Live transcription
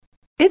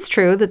It's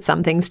true that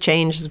some things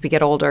change as we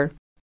get older.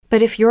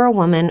 But if you're a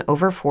woman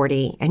over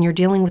 40 and you're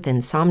dealing with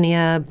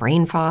insomnia,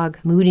 brain fog,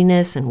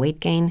 moodiness, and weight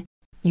gain,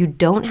 you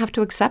don't have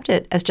to accept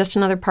it as just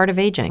another part of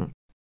aging.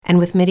 And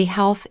with MIDI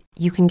Health,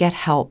 you can get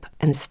help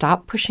and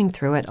stop pushing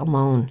through it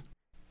alone.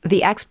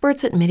 The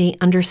experts at MIDI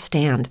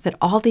understand that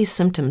all these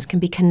symptoms can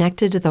be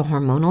connected to the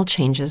hormonal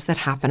changes that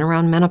happen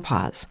around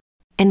menopause,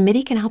 and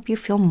MIDI can help you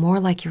feel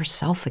more like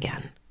yourself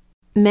again.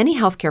 Many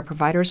healthcare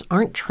providers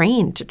aren't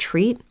trained to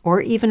treat or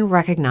even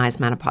recognize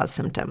menopause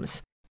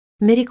symptoms.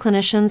 MIDI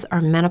clinicians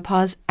are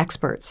menopause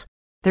experts.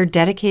 They're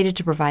dedicated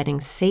to providing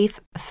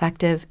safe,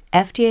 effective,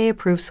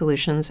 FDA-approved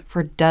solutions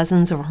for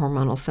dozens of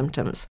hormonal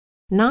symptoms,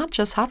 not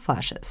just hot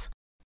flashes.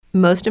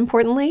 Most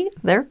importantly,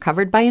 they're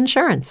covered by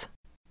insurance.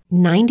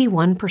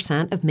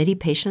 91% of MIDI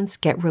patients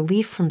get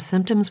relief from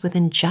symptoms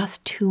within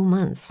just 2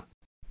 months.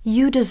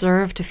 You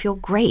deserve to feel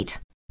great.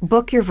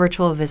 Book your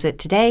virtual visit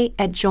today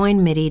at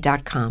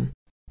joinmidi.com.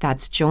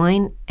 That's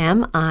joinmidi.com.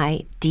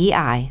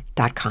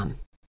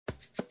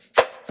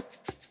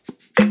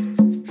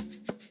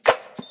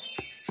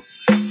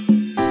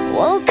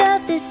 Woke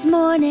up this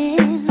morning,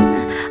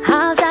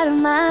 hopped out of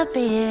my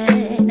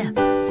bed.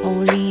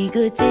 Only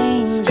good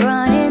things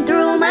running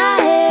through my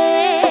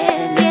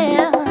head.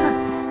 Yeah,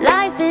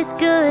 life is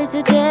good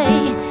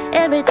today.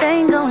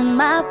 Everything going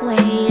my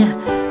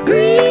way.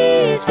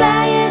 Breeze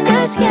fly in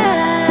the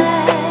sky.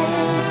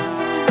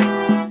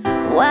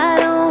 Why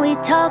don't we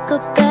talk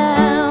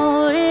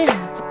about it?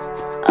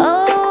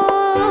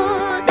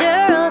 Oh,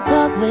 girl,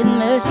 talk with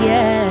Miss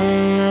Yeah.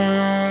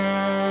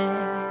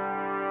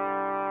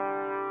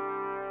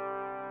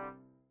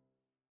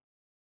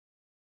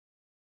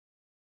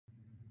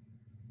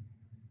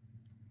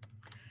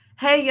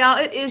 Hey y'all,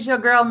 it is your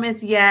girl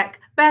Miss Yak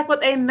back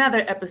with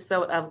another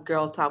episode of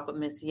Girl Talk with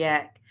Miss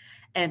Yak.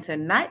 And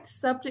tonight's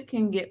subject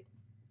can get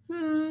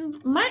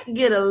might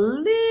get a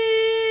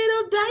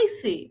little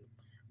dicey.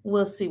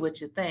 We'll see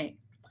what you think.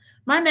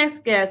 My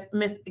next guest,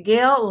 Miss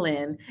Gail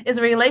Lynn, is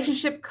a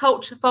relationship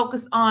coach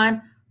focused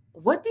on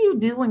what do you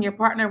do when your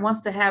partner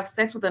wants to have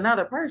sex with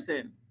another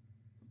person?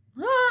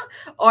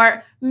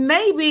 Or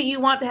maybe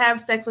you want to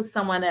have sex with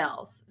someone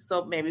else.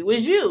 So maybe it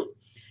was you.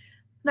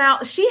 Now,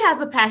 she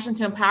has a passion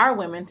to empower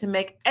women to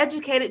make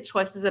educated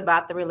choices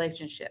about the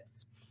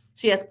relationships.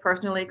 She has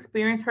personally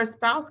experienced her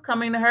spouse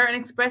coming to her and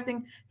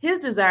expressing his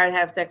desire to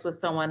have sex with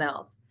someone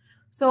else.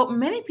 So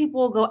many people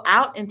will go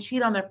out and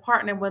cheat on their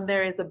partner when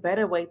there is a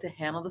better way to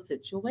handle the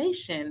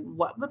situation.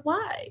 But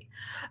why?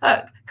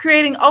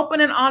 Creating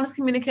open and honest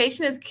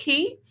communication is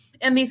key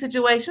in these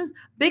situations.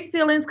 Big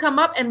feelings come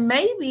up, and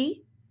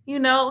maybe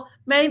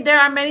there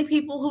are many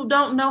people who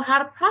don't know how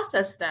to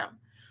process them.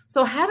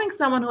 So having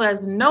someone who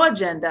has no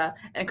agenda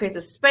and creates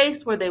a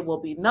space where there will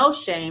be no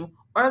shame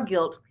or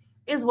guilt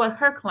is what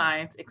her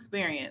clients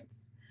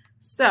experience.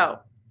 So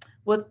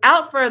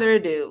without further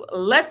ado,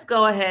 let's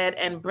go ahead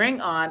and bring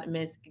on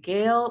Miss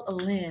Gail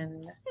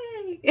Lynn.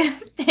 Hey,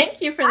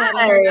 thank you for that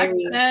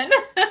introduction.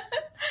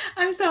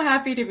 I'm so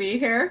happy to be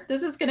here.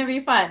 This is going to be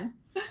fun.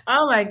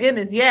 Oh my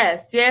goodness.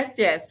 Yes.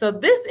 So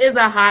this is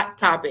a hot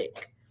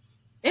topic.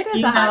 It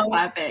is a hot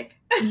topic.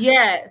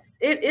 Yes,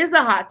 it is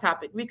a hot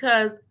topic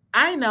because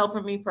I know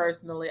for me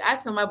personally, I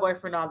tell my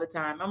boyfriend all the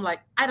time, I'm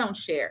like, I don't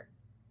share.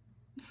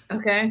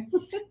 Okay.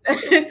 Are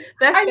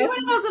you one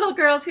of those little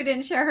girls who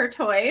didn't share her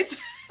toys?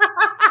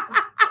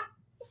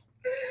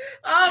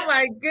 Oh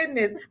my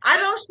goodness. I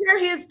don't share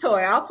his toy.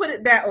 I'll put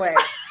it that way.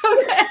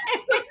 Okay.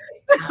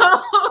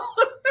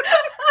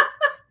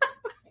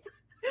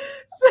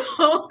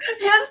 So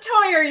his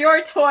toy or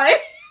your toy?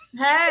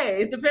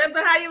 Hey, it depends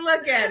on how you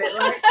look at it.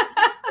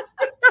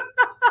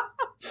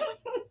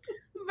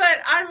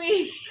 But I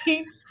mean,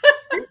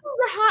 this is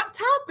a hot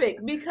topic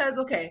because,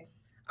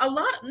 I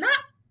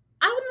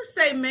wouldn't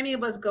say many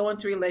of us go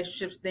into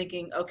relationships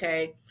thinking,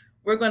 okay,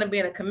 we're going to be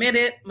in a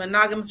committed,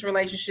 monogamous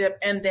relationship.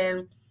 And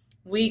then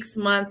weeks,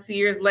 months,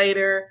 years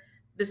later,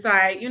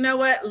 decide, you know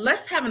what,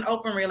 let's have an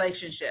open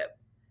relationship.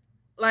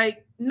 I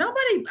don't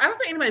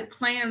think anybody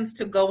plans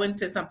to go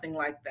into something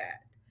like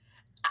that.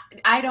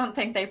 I don't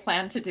think they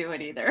plan to do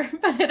it either,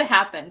 but it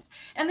happens.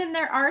 And then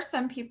there are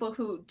some people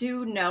who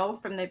do know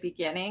from the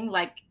beginning,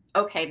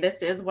 okay,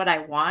 this is what I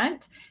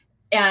want.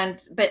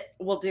 But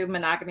we'll do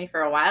monogamy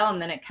for a while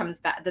and then it comes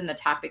back, then the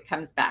topic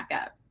comes back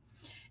up.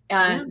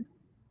 And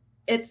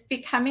it's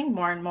becoming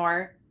more and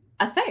more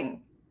a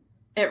thing.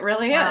 It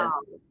really is.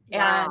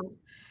 Wow.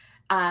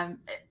 And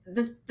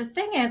the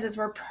thing is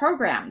we're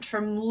programmed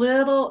from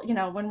little,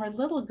 when we're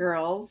little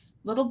girls,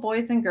 little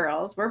boys and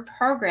girls, we're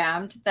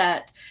programmed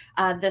that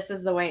this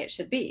is the way it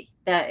should be,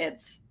 that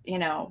it's,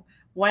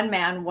 one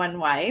man, one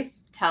wife,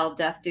 till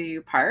death do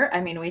you part.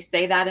 I mean, we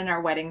say that in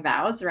our wedding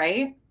vows,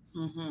 right?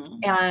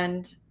 Mm-hmm.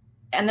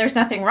 And there's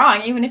nothing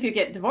wrong. Even if you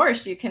get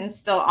divorced, you can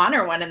still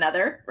honor one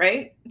another,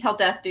 right? Till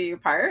death do you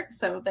part.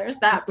 So there's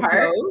that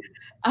part.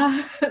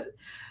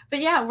 But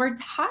yeah, we're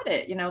taught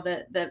it,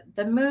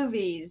 the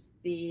movies,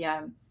 the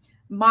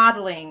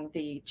modeling,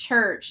 the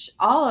church,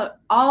 all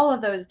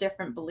of those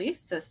different belief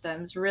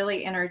systems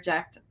really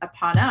interject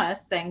upon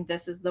us saying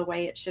this is the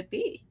way it should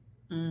be.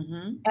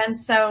 Mm-hmm. And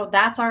so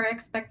that's our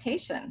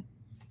expectation.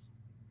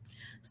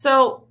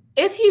 So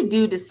if you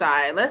do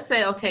decide, let's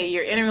say, okay,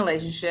 you're in a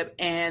relationship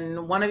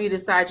and one of you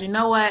decides, you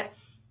know what,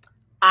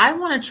 I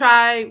want to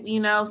try,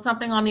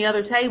 something on the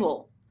other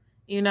table,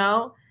 you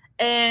know,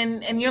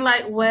 and you're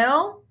like,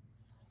 well,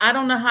 I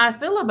don't know how I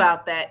feel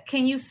about that.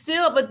 Can you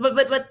still, but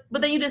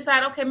then you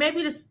decide, okay,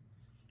 maybe just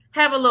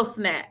have a little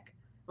snack,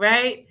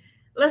 right?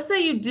 Let's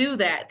say you do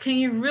that. Can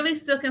you really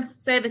still can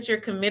say that you're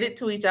committed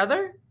to each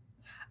other?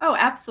 Oh,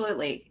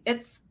 absolutely.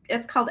 It's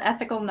called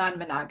ethical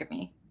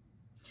non-monogamy.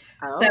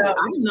 Oh, I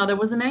didn't know there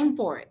was a name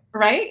for it.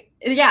 Right?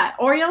 Yeah.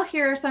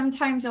 Or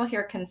sometimes you'll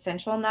hear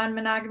consensual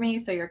non-monogamy.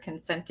 So you're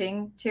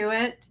consenting to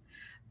it.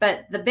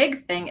 But the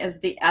big thing is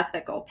the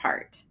ethical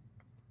part.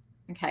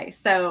 Okay.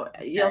 So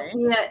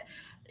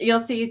you'll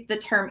see the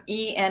term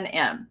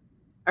E&M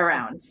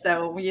around.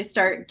 So when you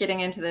start getting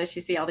into this,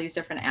 you see all these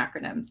different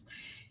acronyms.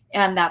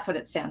 And that's what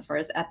it stands for,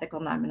 is ethical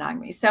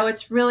non-monogamy. So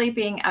it's really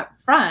being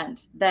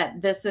upfront that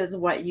this is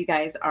what you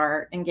guys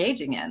are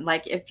engaging in.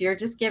 Like if you're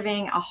just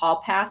giving a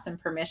hall pass and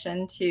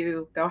permission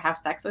to go have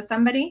sex with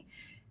somebody,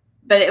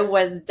 but it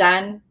was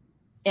done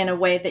in a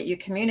way that you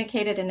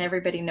communicated and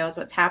everybody knows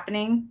what's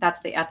happening,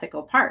 that's the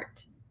ethical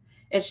part.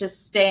 It's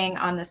just staying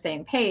on the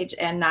same page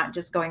and not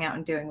just going out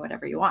and doing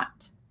whatever you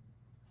want.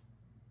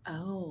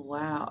 Oh,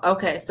 wow.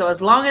 Okay. So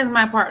as long as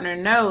my partner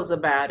knows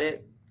about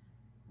it,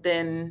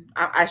 then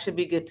I should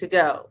be good to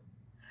go.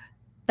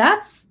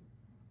 That's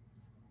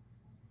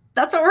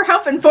what we're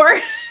hoping for.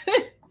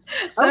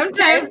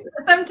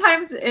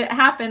 Sometimes it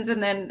happens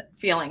and then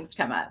feelings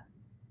come up.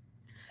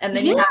 And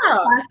then you have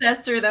to process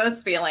through those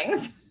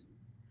feelings.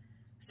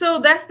 So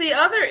that's the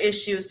other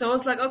issue. So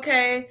it's like,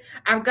 okay,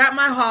 I've got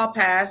my hall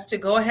pass to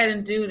go ahead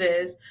and do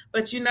this,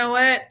 but you know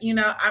what?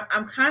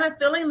 I'm kind of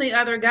feeling the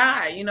other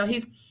guy.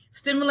 He's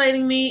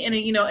stimulating me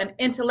and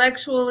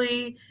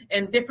intellectually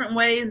in different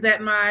ways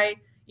that my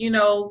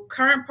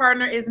current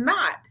partner is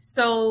not.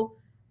 So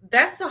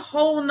that's a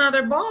whole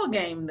nother ball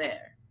game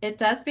there. It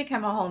does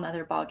become a whole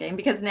nother ball game,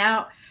 because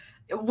now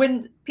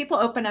when people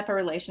open up a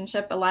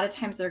relationship, a lot of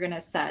times they're going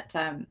to set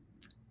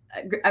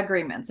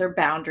agreements or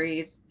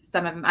boundaries.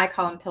 Some of them, I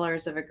call them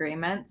pillars of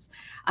agreements.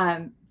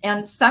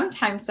 And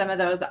sometimes some of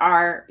those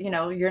are,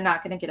 you're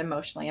not going to get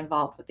emotionally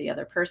involved with the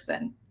other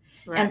person.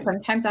 Right. And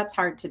sometimes that's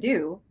hard to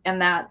do.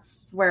 And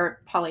that's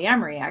where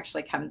polyamory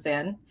actually comes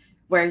in,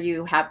 where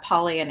you have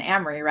poly and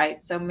amory,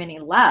 right? So many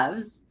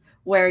loves,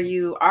 where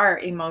you are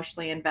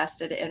emotionally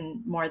invested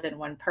in more than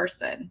one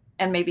person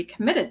and maybe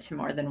committed to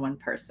more than one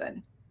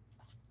person.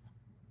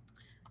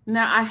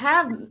 Now, I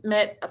have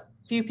met a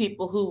few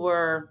people who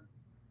were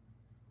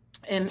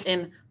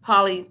in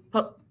polyamory.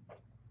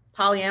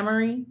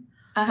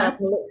 Uh-huh.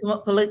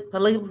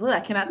 I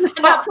cannot talk.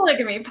 Not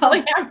polygamy,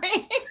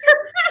 polyamory.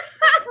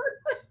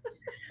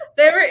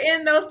 They were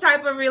in those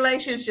type of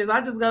relationships.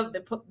 I'll just go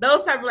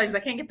those type of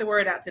relationships. I can't get the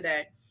word out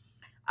today.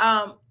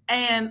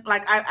 And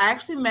like I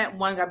actually met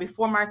one guy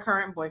before my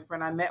current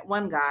boyfriend. I met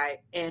one guy,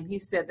 and he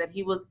said that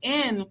he was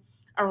in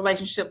a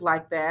relationship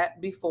like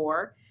that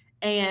before,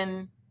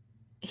 and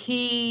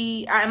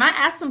I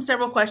asked him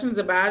several questions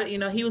about it.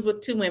 He was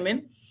with two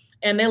women,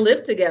 and they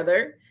lived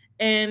together,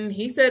 and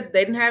he said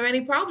they didn't have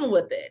any problem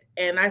with it.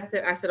 And I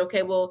said,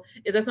 okay, well,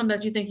 is that something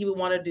that you think you would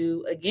want to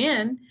do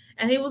again?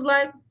 And he was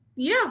like,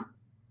 yeah,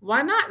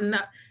 why not?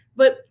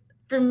 But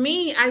for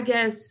me, I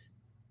guess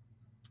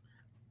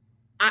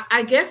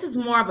it's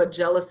more of a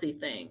jealousy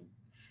thing.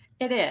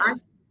 It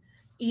is.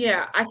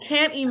 I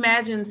can't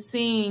imagine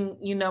seeing,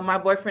 my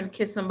boyfriend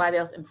kiss somebody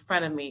else in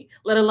front of me,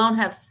 let alone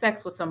have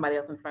sex with somebody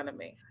else in front of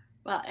me.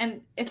 Well,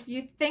 and if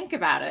you think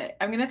about it,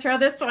 I'm going to throw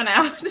this one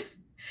out.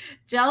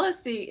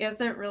 Jealousy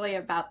isn't really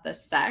about the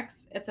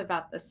sex. It's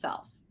about the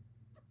self.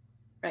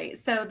 Right.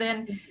 So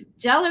then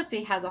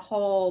jealousy has a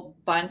whole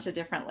bunch of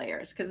different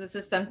layers, because this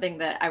is something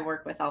that I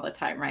work with all the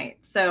time. Right.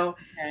 So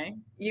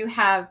you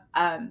have,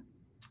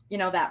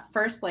 that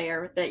first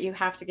layer that you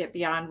have to get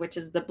beyond, which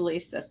is the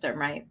belief system,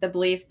 right? The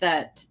belief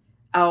that,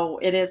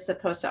 it is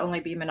supposed to only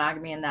be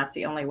monogamy and that's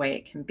the only way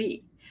it can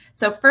be.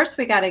 So first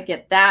we got to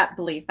get that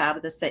belief out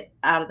of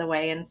the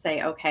way and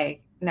say,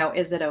 okay, now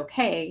is it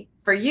okay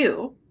for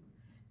you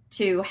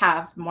to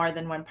have more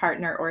than one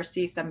partner or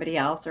see somebody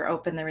else or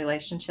open the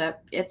relationship?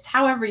 It's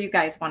however you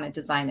guys want to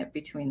design it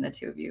between the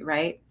two of you,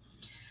 right?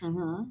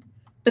 Mm-hmm.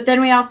 But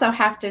then we also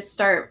have to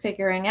start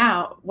figuring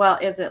out, well,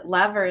 is it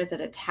love or is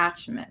it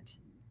attachment?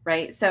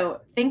 Right?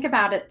 So think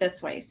about it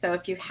this way. So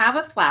if you have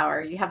a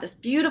flower, you have this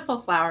beautiful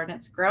flower and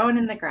it's growing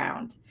in the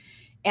ground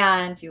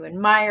and you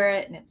admire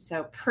it and it's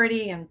so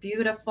pretty and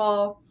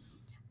beautiful,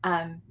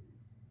 and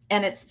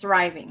it's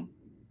thriving.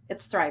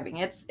 It's thriving.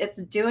 It's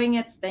doing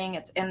its thing.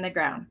 It's in the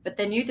ground. But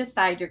then you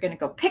decide you're going to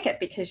go pick it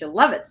because you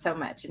love it so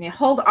much and you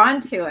hold on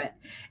to it.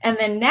 And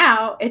then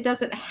now it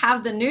doesn't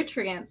have the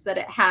nutrients that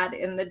it had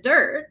in the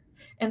dirt.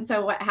 And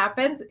so what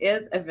happens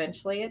is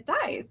eventually it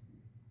dies.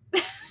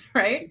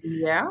 Right?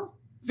 Yeah.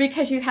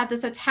 Because you had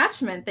this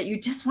attachment that you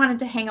just wanted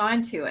to hang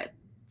on to it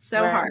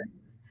so hard,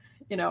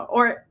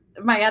 Or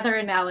my other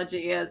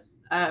analogy is,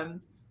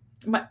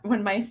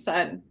 when my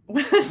son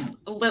was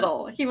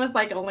little, he was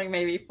like only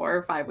maybe 4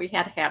 or 5. We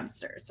had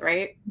hamsters,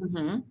 right?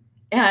 Mm-hmm.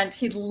 And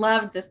he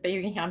loved this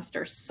baby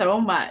hamster so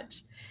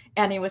much.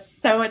 And he was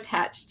so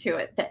attached to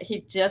it that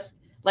he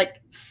just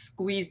like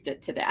squeezed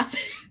it to death.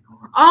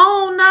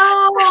 Oh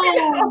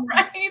no!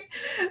 Right?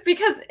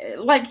 Because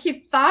like he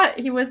thought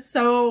he was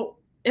so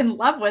in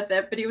love with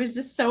it, but he was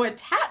just so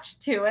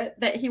attached to it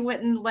that he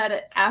wouldn't let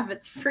it have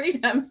its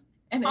freedom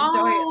and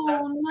enjoy its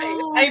own space.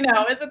 No! I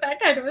know, isn't that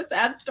kind of a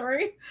sad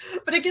story?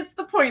 But it gets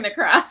the point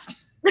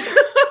across.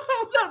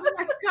 Oh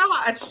my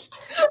gosh!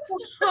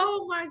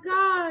 Oh my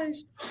gosh!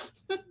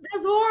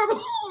 That's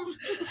horrible.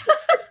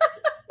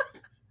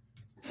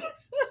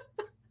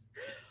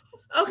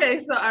 Okay,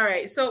 so all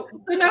right, so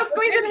no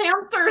squeezing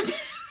hamsters.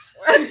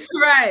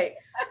 Right,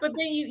 but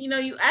then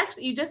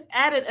you just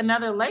added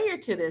another layer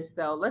to this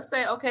though. Let's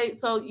say, okay,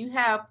 so you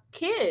have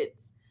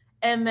kids,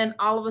 and then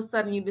all of a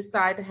sudden you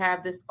decide to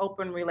have this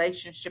open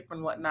relationship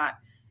and whatnot.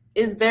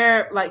 Is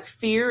there like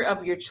fear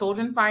of your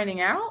children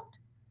finding out?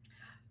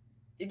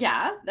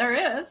 Yeah,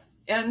 there is.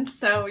 And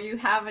so you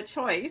have a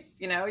choice,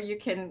 you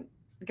can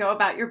go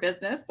about your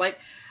business. Like,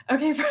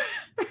 okay,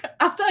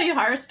 I'll tell you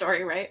our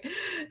story, right?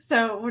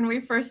 So when we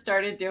first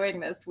started doing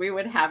this, we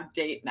would have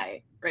date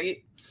night,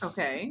 right?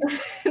 Okay.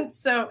 And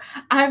so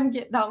I'm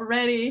getting all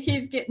ready,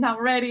 he's getting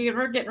all ready, and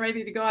we're getting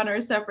ready to go on our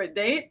separate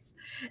dates.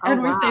 Oh,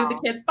 And we say to the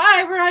wow. kids,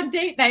 bye, we're on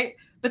date night.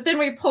 But then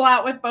we pull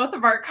out with both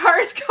of our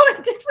cars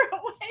going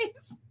different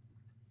ways.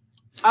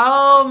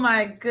 Oh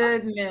my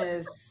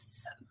goodness.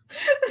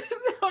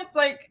 So it's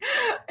like,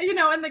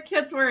 and the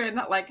kids were in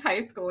like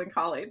high school and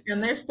college.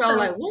 And they're so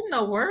like, what in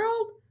the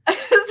world?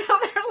 So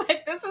they're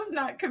like, this is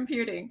not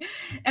computing.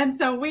 And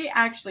so we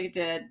actually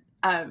did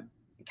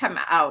come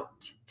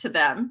out to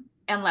them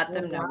and let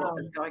them know what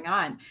was going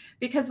on,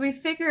 because we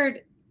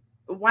figured,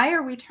 why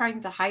are we trying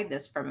to hide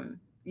this from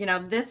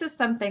them? This is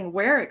something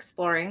we're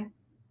exploring.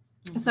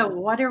 Mm-hmm. So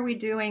what are we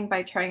doing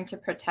by trying to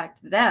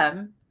protect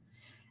them?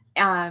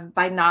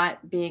 By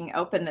not being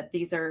open that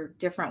these are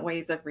different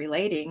ways of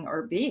relating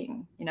or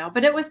being,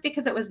 but it was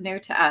because it was new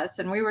to us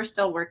and we were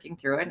still working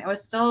through it, and it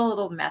was still a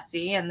little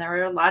messy and there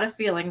were a lot of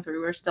feelings we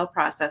were still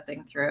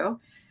processing through.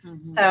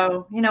 Mm-hmm.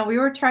 So, we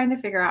were trying to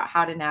figure out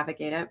how to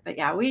navigate it, but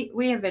yeah, we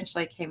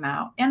eventually came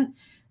out. And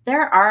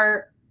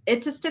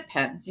it just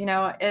depends,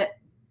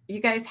 you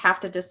guys have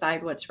to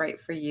decide what's right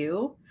for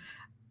you.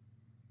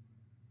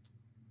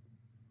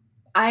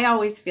 I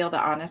always feel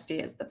that honesty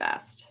is the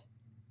best.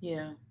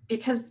 Yeah.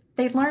 Because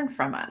they learn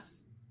from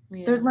us.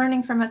 Yeah. They're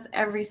learning from us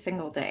every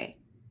single day.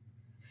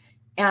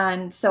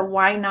 And so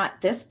why not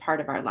this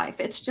part of our life?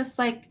 It's just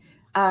like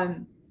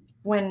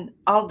when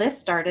all this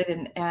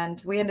started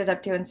and we ended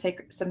up doing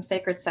some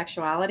sacred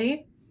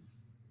sexuality,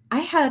 I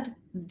had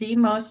the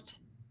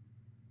most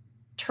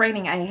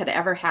training I had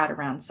ever had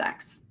around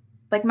sex.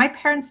 Like, my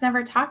parents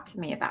never talked to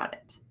me about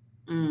it.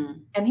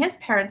 And his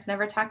parents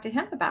never talked to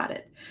him about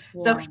it.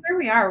 Yeah. So here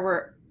we are,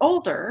 we're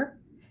older,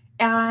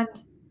 and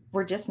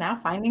we're just now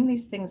finding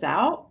these things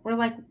out. We're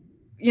like,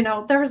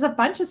 there was a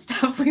bunch of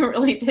stuff we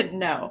really didn't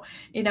know.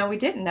 We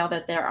didn't know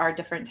that there are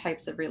different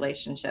types of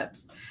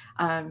relationships,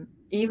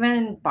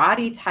 even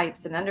body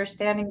types, and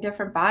understanding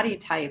different body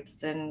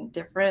types and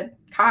different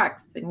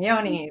cocks and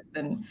yonis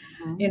and,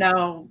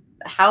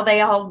 how they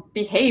all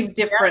behave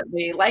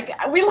differently. Yeah.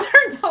 Like, we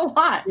learned a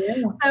lot.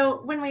 Yeah.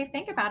 So when we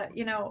think about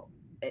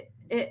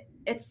it,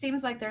 it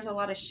seems like there's a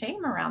lot of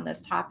shame around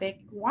this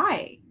topic.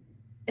 Why?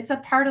 It's a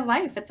part of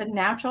life. It's a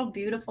natural,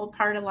 beautiful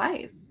part of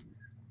life.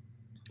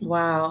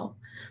 Wow.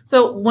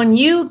 So when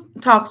you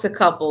talk to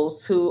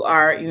couples who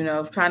are,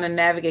 trying to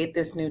navigate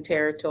this new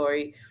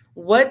territory,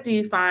 what do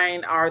you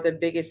find are the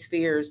biggest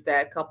fears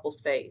that couples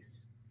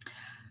face?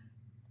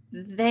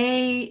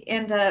 They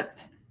end up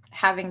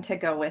having to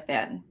go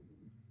within.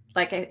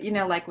 Like,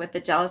 like with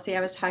the jealousy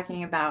I was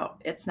talking about,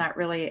 it's not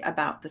really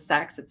about the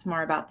sex. It's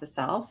more about the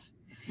self.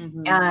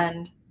 Mm-hmm.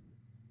 And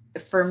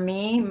for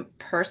me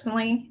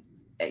personally,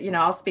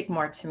 I'll speak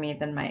more to me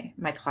than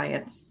my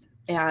clients.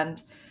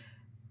 And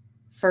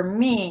for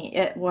me,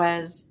 it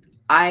was,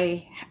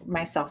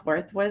 my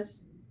self-worth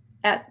was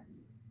at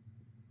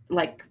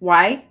like,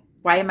 why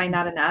am I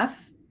not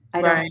enough?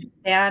 I don't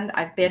understand.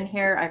 I've been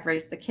here. I've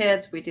raised the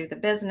kids. We do the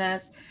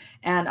business,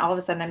 and all of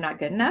a sudden I'm not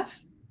good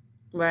enough.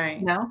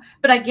 Right.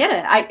 But I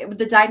get it.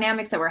 The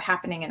dynamics that were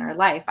happening in our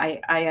life,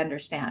 I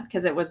understand,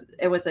 because it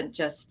wasn't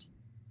just,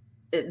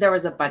 there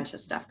was a bunch of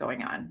stuff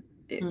going on.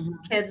 Mm-hmm.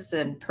 Kids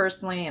and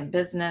personally and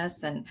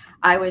business, and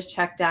I was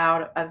checked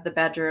out of the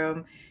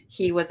bedroom.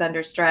 He was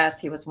under stress.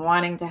 He was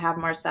wanting to have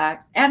more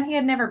sex, and he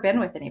had never been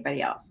with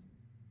anybody else.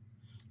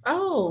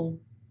 Oh,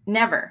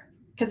 never,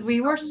 because we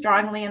were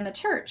strongly in the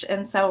church,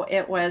 and so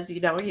it was, you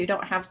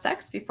don't have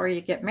sex before you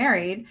get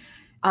married,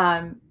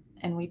 and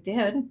we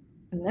did,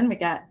 and then we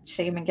got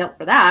shame and guilt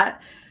for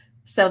that.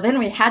 So then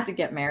we had to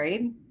get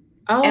married.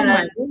 Oh, and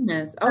my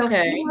goodness.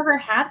 Okay. So he never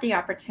had the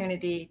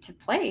opportunity to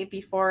play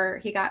before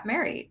he got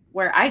married,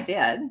 where I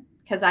did,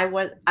 because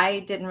I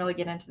didn't really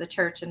get into the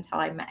church until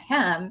I met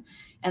him,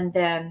 and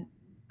then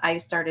I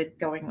started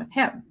going with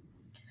him.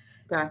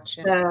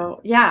 Gotcha.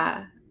 So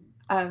yeah.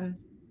 Um,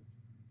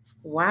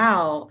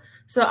 Wow.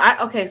 So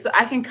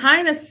I can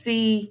kind of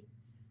see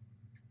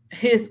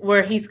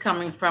where he's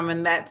coming from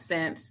in that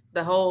sense.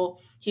 The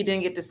whole he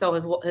didn't get to sow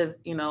his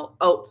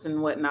oats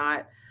and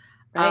whatnot.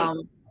 right.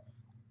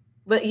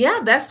 But yeah,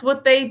 that's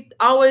what they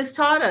always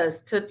taught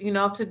us to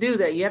do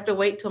that. You have to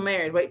wait till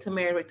marriage, wait till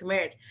marriage, wait till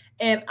marriage.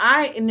 And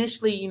I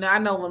initially, I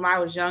know when I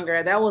was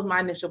younger, that was my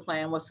initial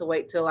plan, was to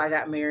wait till I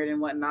got married and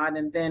whatnot.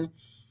 And then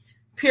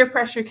peer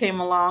pressure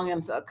came along,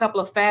 and a couple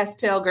of fast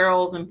tail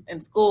girls in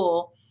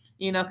school,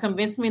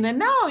 convinced me that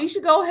no, you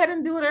should go ahead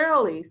and do it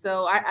early.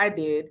 So I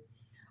did.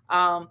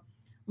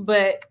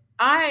 But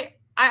I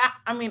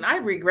mean, I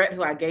regret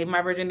who I gave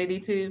my virginity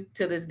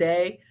to this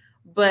day,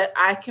 but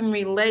I can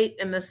relate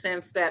in the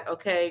sense that,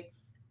 okay,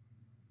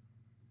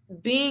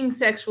 being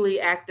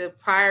sexually active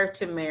prior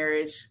to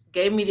marriage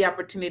gave me the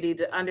opportunity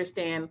to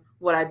understand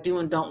what I do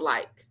and don't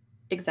like.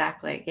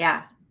 Exactly.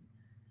 Yeah.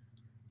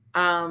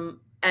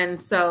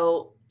 And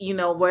so,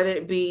 whether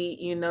it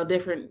be,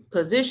 different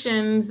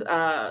positions,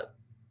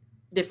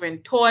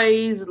 different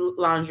toys,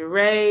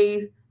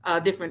 lingerie,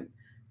 different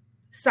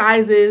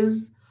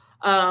sizes,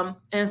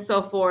 and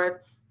so forth,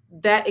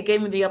 that it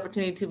gave me the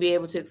opportunity to be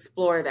able to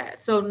explore that.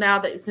 So now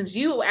that, since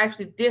you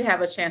actually did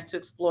have a chance to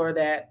explore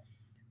that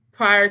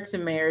prior to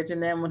marriage,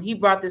 and then when he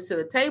brought this to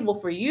the table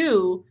for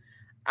you,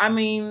 I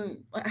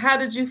mean, how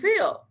did you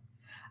feel?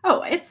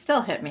 Oh, it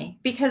still hit me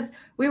because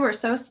we were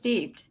so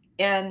steeped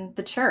in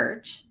the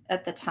church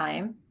at the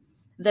time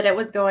that it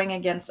was going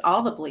against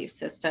all the belief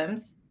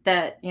systems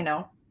that,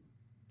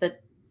 the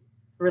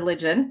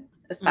religion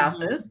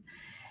espouses. Mhm.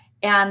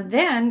 And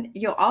then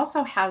you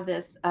also have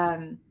this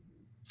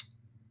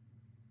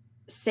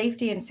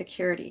safety and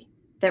security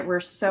that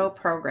we're so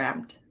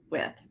programmed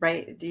with,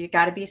 right? You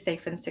got to be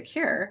safe and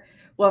secure.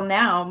 Well,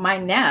 now my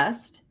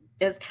nest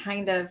is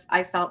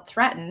I felt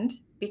threatened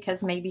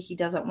because maybe he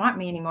doesn't want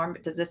me anymore.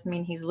 But does this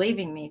mean he's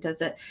leaving me?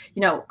 Does it,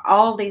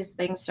 all these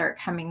things start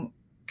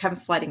come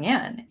flooding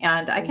in.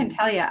 And I can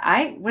tell you,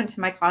 I went to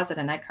my closet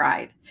and I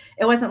cried.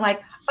 It wasn't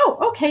like, oh,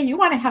 okay, you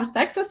want to have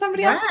sex with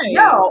somebody else? Right.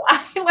 No,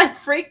 I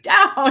freaked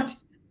out.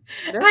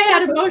 I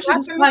had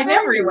emotions flying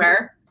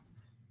everywhere.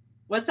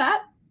 What's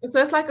that? So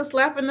it's like a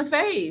slap in the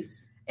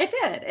face. It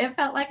did. It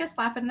felt like a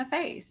slap in the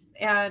face.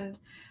 And,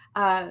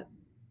 so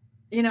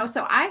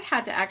I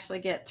had to actually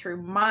get through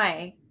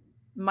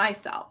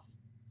myself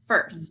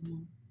first.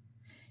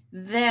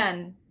 Mm-hmm.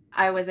 Then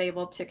I was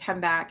able to come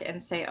back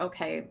and say,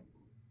 okay,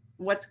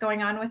 what's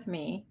going on with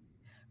me?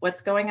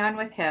 What's going on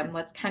with him?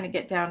 Let's kind of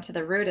get down to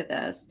the root of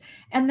this.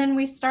 And then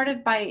we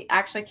started by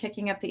actually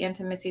kicking up the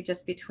intimacy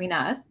just between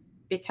us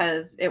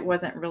because it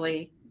wasn't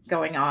really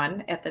going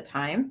on at the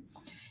time.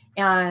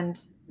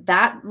 And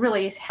that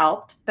really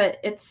helped, but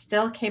it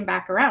still came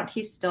back around.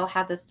 He still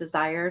had this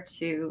desire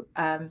to,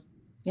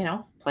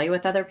 play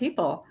with other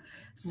people.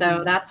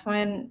 So that's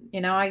when,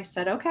 I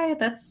said, okay,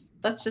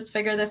 let's just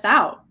figure this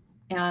out.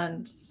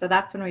 And so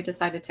that's when we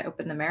decided to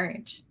open the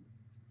marriage.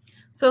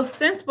 So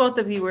since both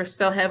of you were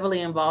so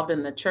heavily involved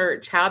in the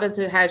church,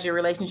 has your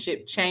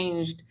relationship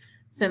changed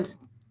since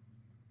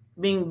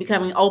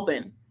becoming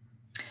open?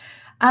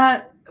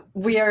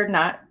 We are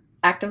not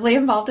actively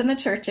involved in the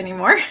church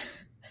anymore.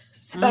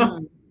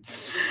 So,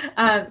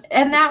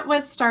 and that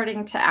was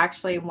starting to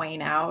actually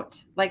wane out.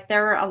 Like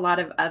there were a lot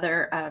of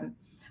other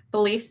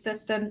belief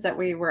systems that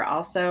we were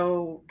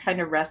also kind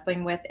of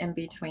wrestling with in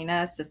between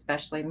us,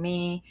 especially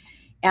me.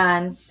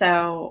 And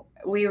so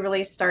we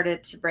really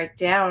started to break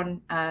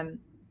down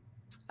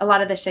a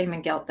lot of the shame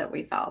and guilt that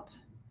we felt.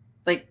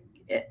 Like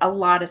a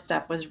lot of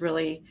stuff was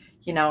really,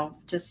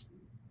 just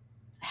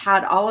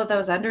had all of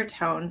those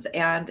undertones.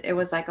 And it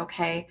was like,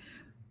 okay,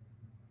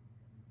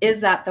 is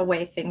that the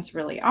way things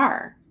really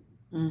are?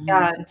 Mm-hmm.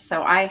 And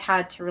so I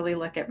had to really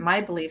look at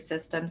my belief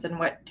systems and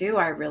what do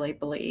I really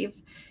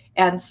believe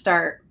and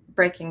start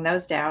breaking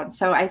those down.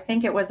 So I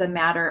think it was a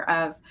matter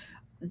of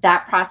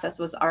that process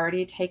was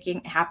already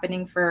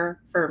happening for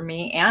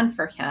me and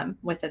for him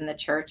within the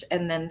church.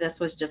 And then this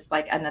was just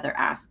like another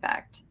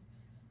aspect.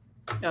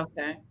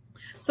 Okay.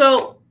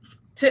 So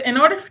in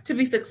order to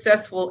be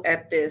successful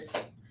at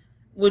this,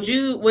 would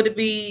it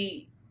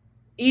be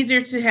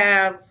easier to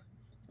have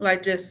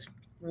like just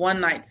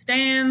one night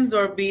stands,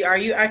 or are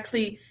you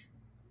actually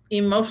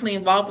emotionally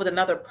involved with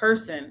another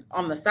person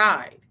on the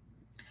side?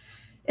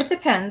 It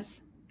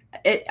depends.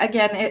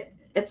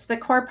 It's the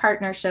core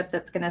partnership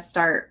that's going to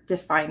start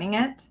defining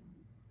it,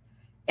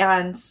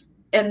 and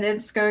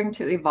it's going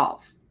to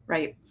evolve,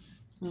 right?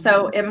 Mm-hmm.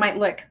 So it might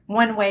look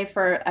one way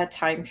for a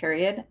time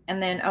period,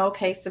 and then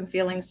okay, some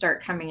feelings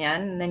start coming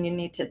in, and then you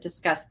need to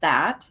discuss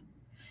that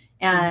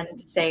and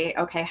say,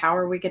 okay, how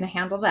are we going to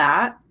handle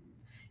that?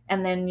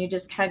 And then you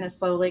just kind of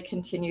slowly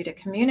continue to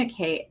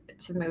communicate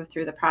to move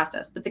through the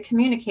process. But the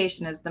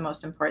communication is the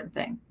most important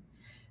thing.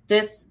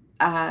 This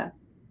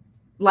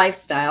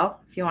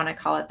lifestyle, if you want to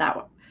call it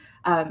that,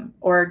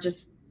 or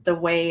just the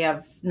way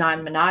of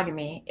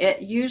non-monogamy,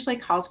 it usually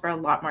calls for a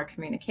lot more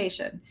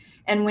communication.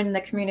 And when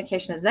the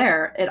communication is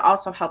there, it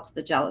also helps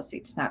the jealousy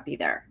to not be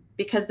there,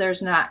 because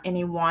there's not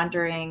any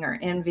wandering or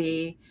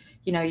envy,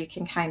 you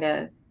can kind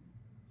of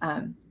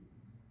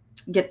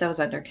get those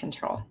under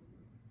control.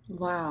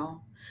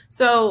 Wow.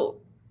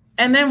 So,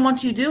 and then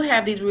once you do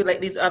have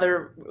these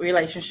other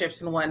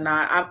relationships and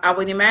whatnot, I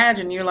would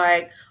imagine you're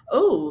like,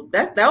 oh,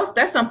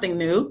 that's something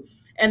new.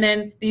 And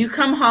then you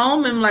come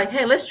home and like,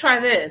 hey, let's try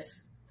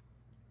this.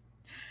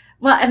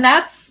 Well, and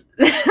that's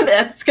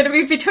going to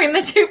be between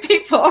the two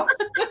people.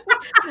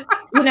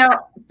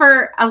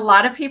 For a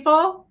lot of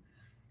people,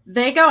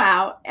 they go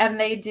out and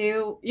they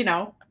do,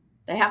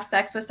 they have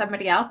sex with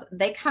somebody else.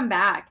 They come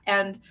back,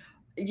 and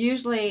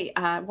usually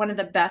one of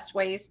the best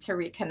ways to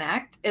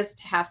reconnect is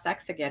to have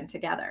sex again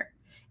together.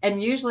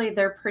 And usually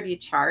they're pretty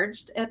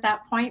charged at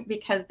that point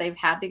because they've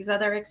had these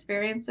other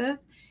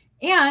experiences.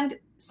 And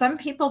some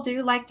people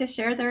do like to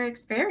share their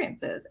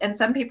experiences. And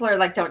some people are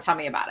like, don't tell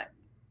me about it.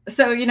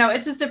 So,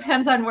 it just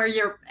depends on where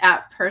you're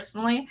at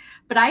personally.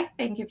 But I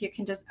think if you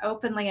can just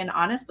openly and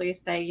honestly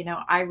say,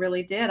 I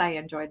really did. I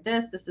enjoyed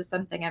this. This is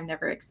something I've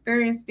never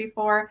experienced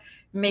before.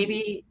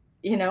 Maybe,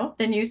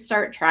 then you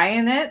start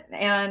trying it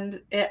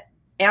and it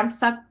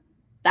amps up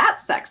that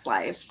sex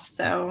life.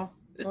 So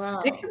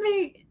it can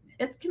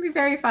be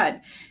very fun.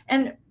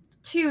 And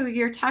two,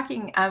 you're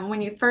talking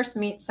when you first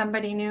meet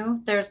somebody new,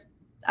 there's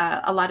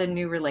a lot of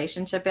new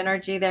relationship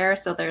energy there.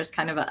 So there's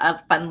kind of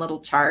a fun little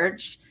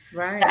charge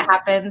that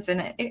happens,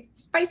 and it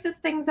spices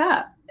things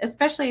up,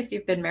 especially if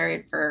you've been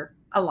married for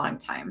a long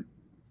time.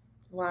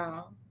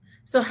 Wow.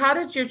 So how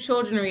did your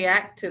children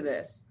react to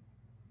this?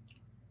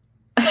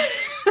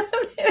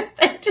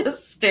 They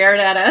just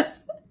stared at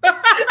us.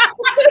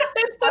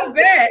 What's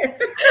that?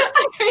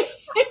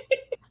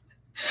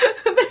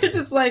 They're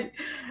just like,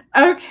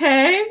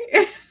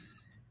 okay.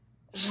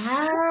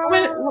 Wow.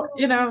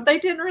 But, they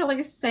didn't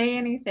really say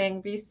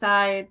anything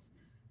besides,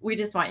 we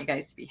just want you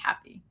guys to be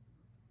happy.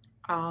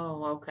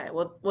 Oh, okay.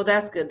 Well,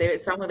 that's good.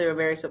 It sounds like they were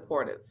very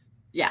supportive.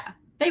 Yeah,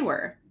 they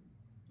were.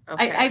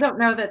 Okay. I don't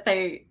know that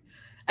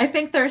I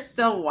think they're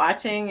still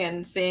watching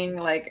and seeing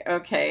like,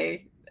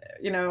 okay,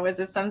 is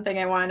this something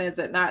I want? Is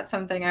it not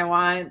something I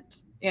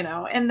want?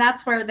 And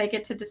that's where they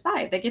get to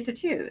decide. They get to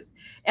choose.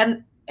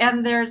 And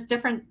there's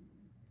different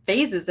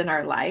phases in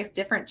our life,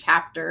 different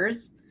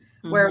chapters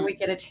where we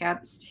get a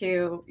chance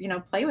to,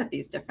 play with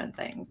these different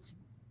things.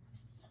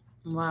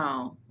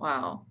 Wow.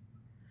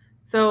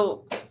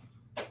 So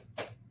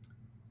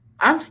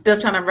I'm still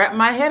trying to wrap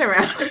my head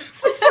around it.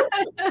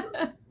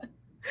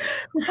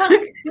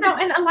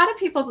 And a lot of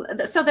people,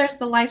 so there's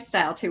the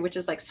lifestyle too, which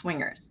is like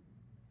swingers.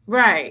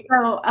 Right.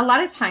 So a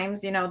lot of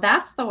times,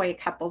 that's the way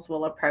couples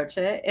will approach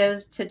it,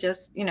 is to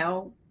just,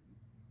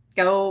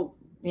 go,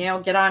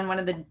 get on one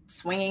of the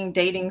swinging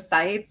dating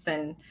sites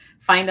and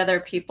find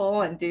other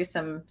people and do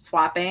some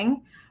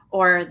swapping.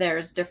 Or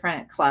there's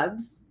different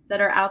clubs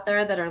that are out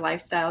there that are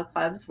lifestyle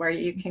clubs where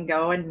you can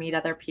go and meet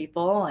other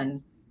people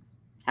and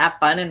have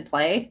fun and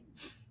play.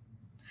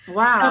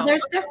 Wow. So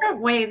there's different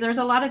ways. There's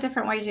a lot of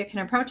different ways you can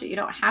approach it. You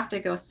don't have to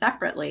go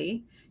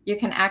separately. You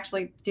can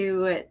actually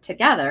do it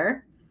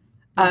together.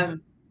 But,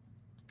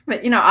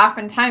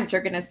 oftentimes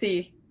you're going to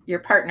see your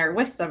partner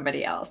with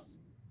somebody else.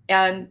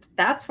 And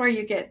that's where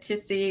you get to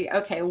see,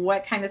 okay,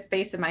 what kind of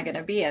space am I going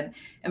to be in?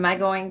 Am I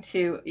going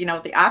to,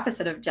 the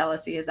opposite of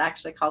jealousy is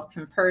actually called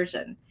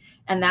compersion.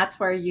 And that's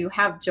where you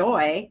have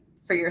joy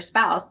for your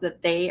spouse,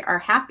 that they are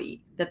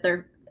happy, that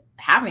they're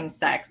having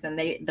sex and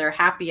they're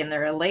happy and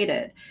they're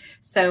elated.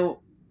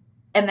 So,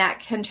 and that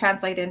can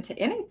translate into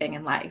anything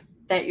in life,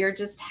 that you're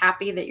just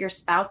happy that your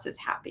spouse is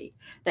happy,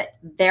 that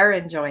they're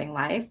enjoying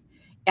life.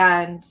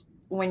 And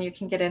when you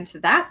can get into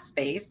that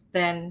space,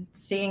 then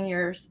seeing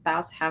your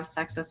spouse have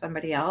sex with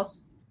somebody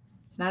else,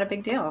 it's not a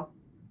big deal.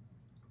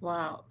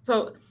 Wow.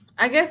 So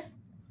I guess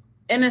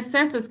in a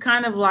sense, it's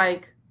kind of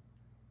like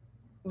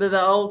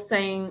the old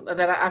saying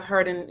that I've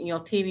heard in,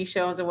 TV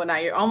shows and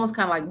whatnot. You're almost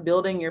kind of like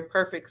building your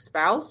perfect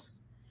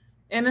spouse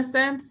in a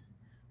sense,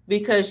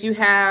 because you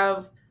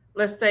have,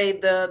 let's say,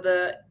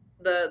 the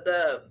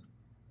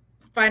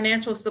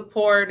financial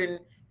support and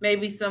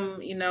maybe some,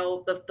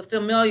 the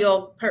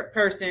familial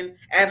person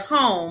at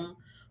home,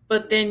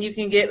 but then you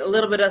can get a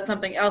little bit of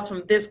something else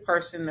from this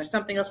person or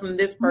something else from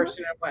this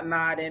person or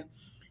whatnot. And,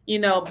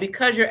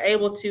 because you're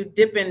able to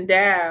dip and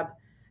dab,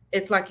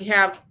 it's like you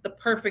have the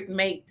perfect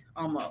mate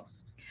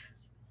almost.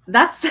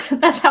 That's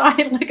how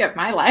I look at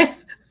my life.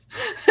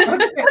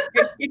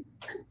 Okay.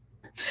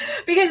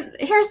 Because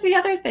here's the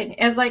other thing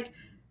is, like,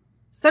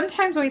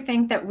 sometimes we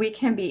think that we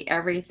can be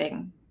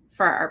everything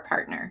for our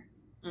partner.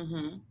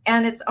 Mm-hmm.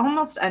 And it's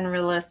almost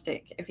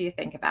unrealistic if you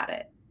think about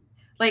it.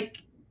 Like,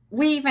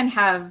 we even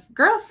have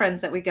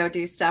girlfriends that we go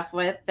do stuff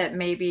with that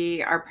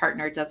maybe our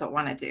partner doesn't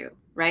want to do,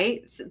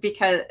 right?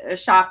 Because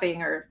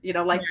shopping or,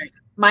 like right.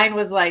 Mine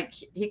was like,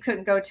 he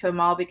couldn't go to a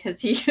mall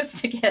because he used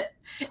to get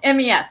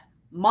MES,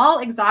 mall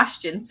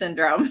exhaustion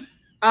syndrome.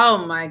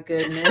 Oh my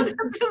goodness.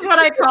 This is what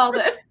I called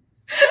it.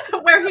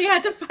 Where he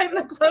had to find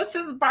the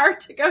closest bar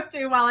to go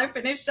to while I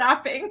finished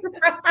shopping.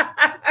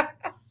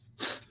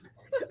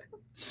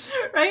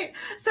 Right. Right.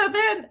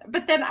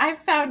 But then I've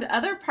found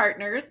other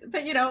partners,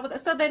 but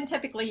so then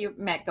typically you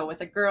might go with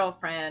a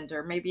girlfriend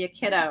or maybe a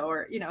kiddo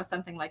or,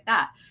 something like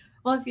that.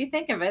 Well, if you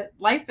think of it,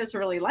 life is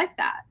really like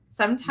that.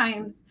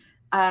 Sometimes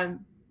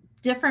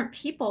different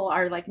people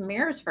are like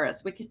mirrors for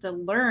us. We get to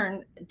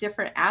learn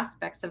different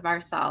aspects of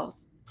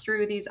ourselves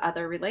through these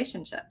other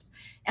relationships.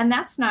 And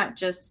that's not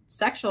just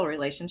sexual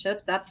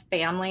relationships, that's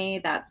family,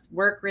 that's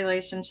work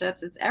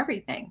relationships, it's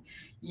everything.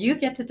 You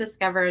get to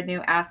discover a new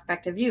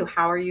aspect of you.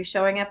 How are you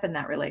showing up in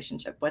that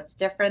relationship? What's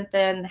different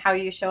than how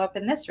you show up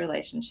in this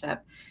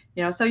relationship?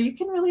 So you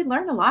can really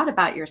learn a lot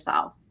about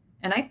yourself.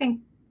 And I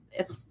think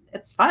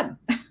it's fun.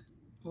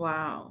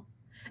 Wow.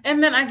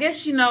 And then I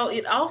guess,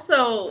 it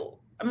also,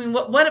 I mean,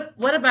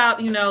 what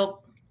about,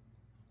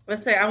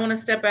 let's say I want to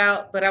step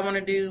out, but I want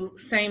to do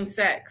same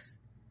sex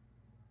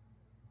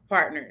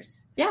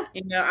partners. Yeah.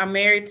 I'm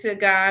married to a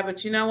guy,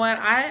 but you know what?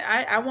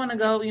 I want to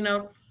go,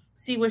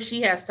 see what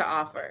she has to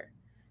offer,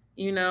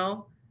 Yeah.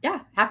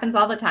 Happens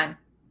all the time.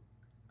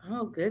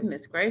 Oh,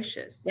 goodness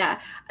gracious. Yeah.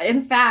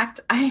 In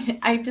fact,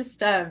 I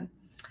just, I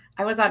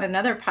was on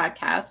another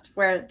podcast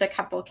where the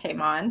couple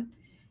came on,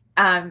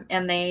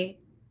 and they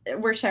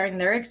were sharing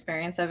their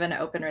experience of an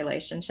open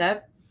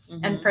relationship.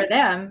 Mm-hmm. And for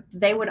them,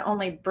 they would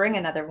only bring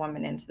another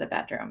woman into the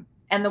bedroom,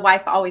 and the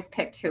wife always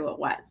picked who it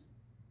was.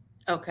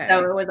 Okay.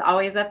 So it was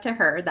always up to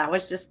her. That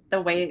was just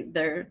the way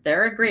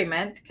their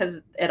agreement, because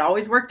it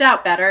always worked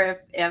out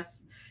better if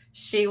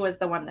she was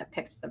the one that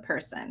picked the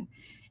person.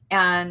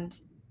 And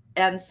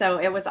so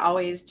it was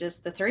always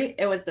just the three.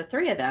 It was the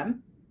three of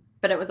them,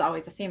 but it was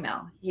always a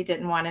female. He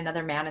didn't want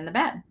another man in the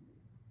bed.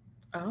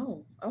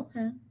 Oh,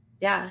 okay.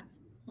 Yeah.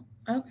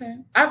 Okay.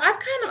 I've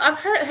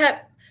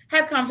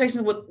had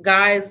conversations with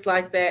guys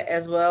like that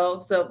as well.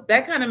 So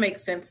that kind of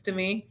makes sense to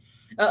me.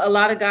 A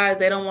lot of guys,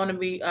 they don't want to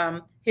be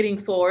hitting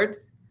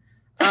swords.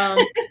 So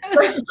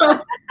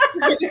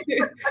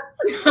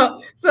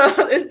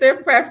it's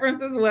their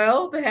preference as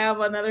well to have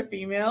another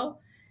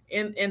female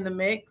in the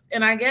mix.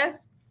 And I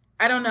guess,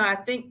 I don't know, I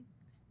think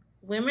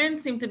women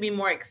seem to be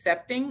more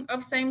accepting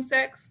of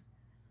same-sex,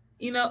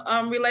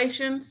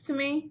 relations to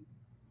me.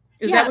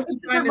 Is that what you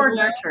find more as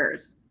well?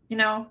 Nurturers,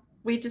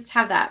 we just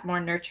have that more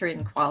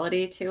nurturing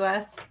quality to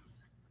us.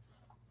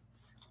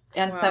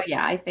 And so,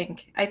 yeah, I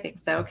think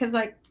so. Cause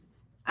like,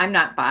 I'm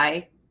not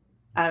bi.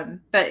 But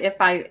if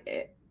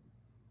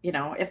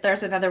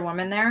there's another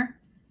woman there,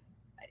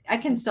 I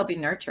can still be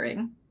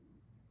nurturing.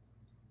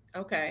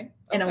 Okay.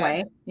 In a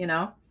way,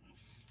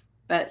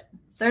 but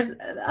there's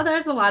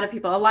a lot of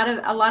people, a lot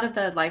of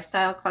the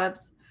lifestyle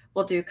clubs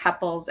will do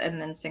couples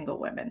and then single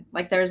women.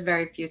 Like there's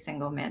very few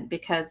single men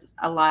because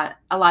a lot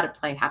of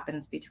play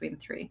happens between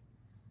three.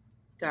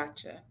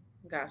 Gotcha.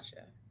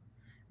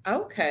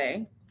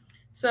 Okay.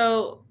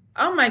 So,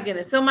 oh my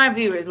goodness. So my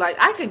viewers, like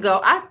I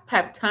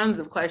have tons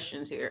of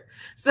questions here.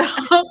 So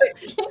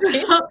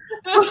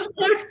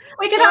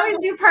we could always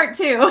do part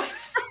 2.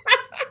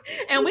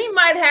 And we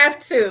might have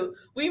to.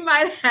 For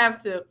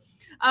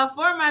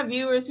my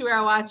viewers who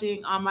are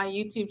watching on my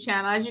YouTube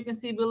channel, as you can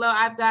see below,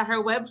 I've got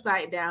her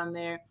website down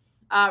there,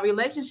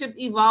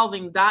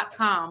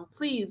 relationshipsevolving.com.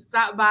 Please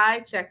stop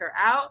by, check her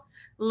out,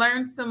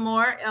 learn some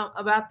more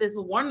about this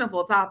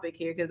wonderful topic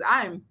here, because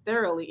I am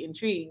thoroughly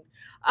intrigued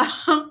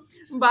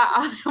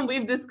by what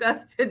we've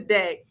discussed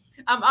today.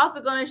 I'm also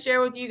going to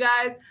share with you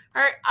guys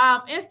her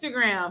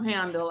Instagram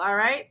handle. All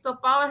right. So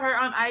follow her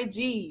on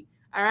IG.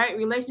 All right.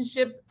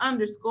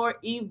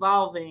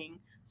 Relationships_evolving.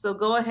 So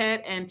go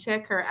ahead and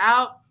check her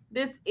out.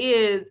 This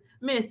is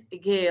Miss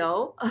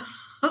Gail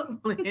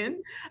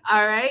Lynn.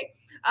 All right.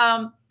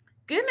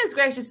 Goodness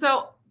gracious.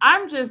 So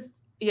I'm definitely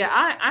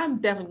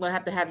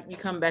going to have you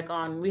come back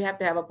on. We have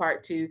to have a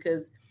part 2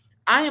 because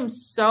I am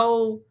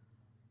so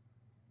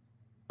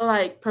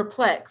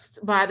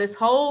perplexed by this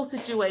whole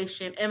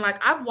situation. And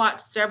I've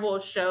watched several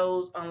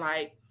shows on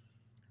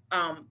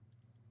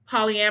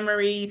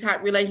polyamory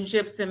type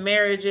relationships and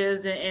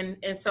marriages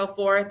and so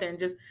forth. And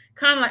just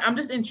kind of I'm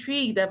just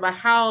intrigued about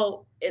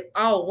how it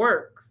all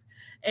works.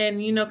 And,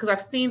 because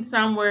I've seen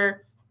some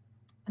where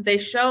they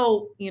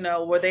show,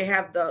 where they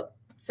have the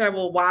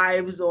several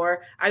wives,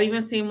 or I've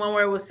even seen one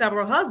where it was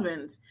several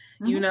husbands.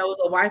 It was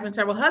a wife and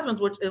several husbands,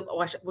 which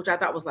I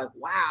thought was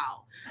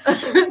wow.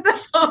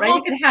 Right,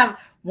 you could have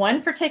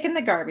one for taking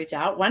the garbage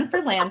out, one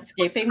for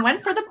landscaping,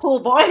 one for the pool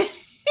boy.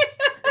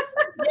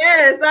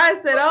 Yes, I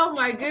said, oh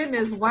my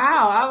goodness,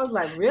 wow. I was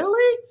like,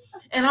 really?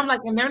 And I'm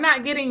like, and they're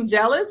not getting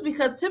jealous,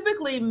 because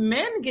typically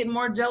men get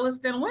more jealous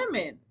than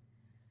women.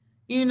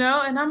 And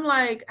I'm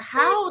like,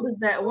 how does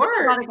that work?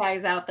 There's a lot of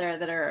guys out there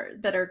that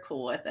are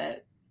cool with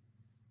it.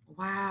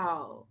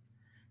 Wow.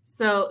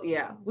 So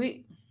yeah,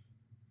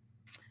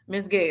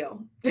 Miss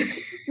Gail.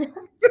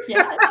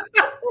 Yeah.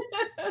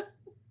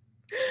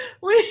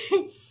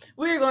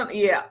 We're going,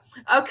 yeah.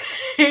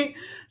 Okay.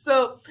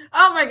 So,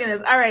 oh my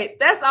goodness. All right.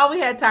 That's all we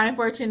had time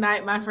for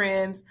tonight, my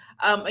friends.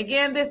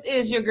 Again, this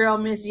is your girl,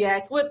 Miss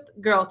Yak, with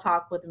Girl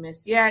Talk with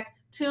Miss Yak.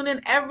 Tune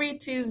in every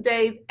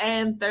Tuesdays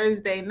and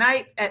Thursday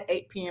nights at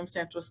 8 p.m.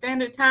 Central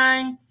Standard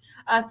Time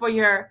for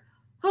your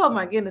Oh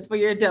my goodness, for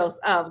your dose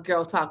of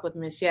Girl Talk with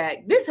Miss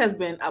Yak. This has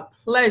been a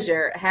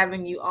pleasure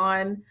having you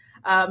on,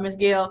 Miss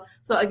Gail.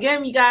 So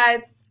again, you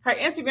guys, her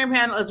Instagram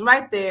handle is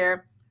right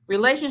there,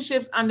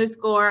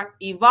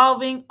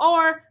 relationships_evolving,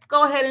 or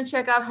go ahead and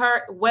check out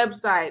her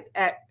website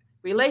at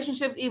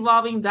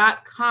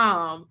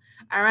relationshipsevolving.com.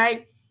 All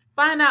right.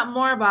 Find out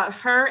more about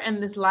her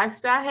and this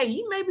lifestyle. Hey,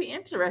 you may be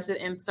interested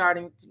in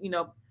starting,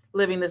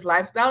 living this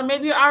lifestyle.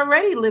 Maybe you're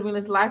already living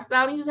this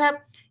lifestyle and you just have,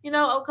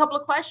 a couple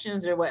of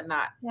questions or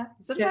whatnot. Yeah.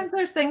 Sometimes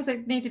there's things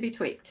that need to be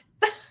tweaked.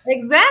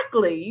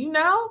 Exactly.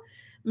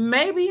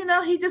 Maybe,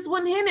 he just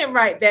wasn't hitting it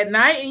right that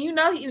night. And, you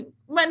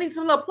might need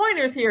some little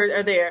pointers here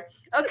or there.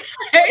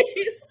 Okay.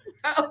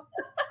 So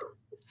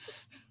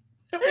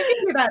we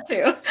can do that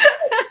too.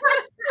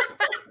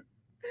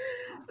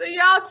 So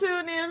y'all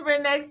tune in for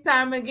next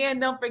time. Again,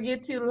 don't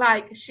forget to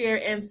like,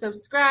 share, and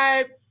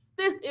subscribe.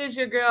 This is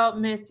your girl,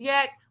 Miss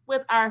Yak,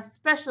 with our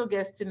special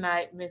guest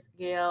tonight, Miss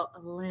Gail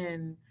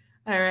Lynn.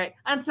 All right.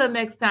 Until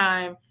next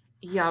time,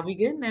 y'all be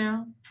good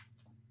now.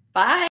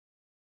 Bye.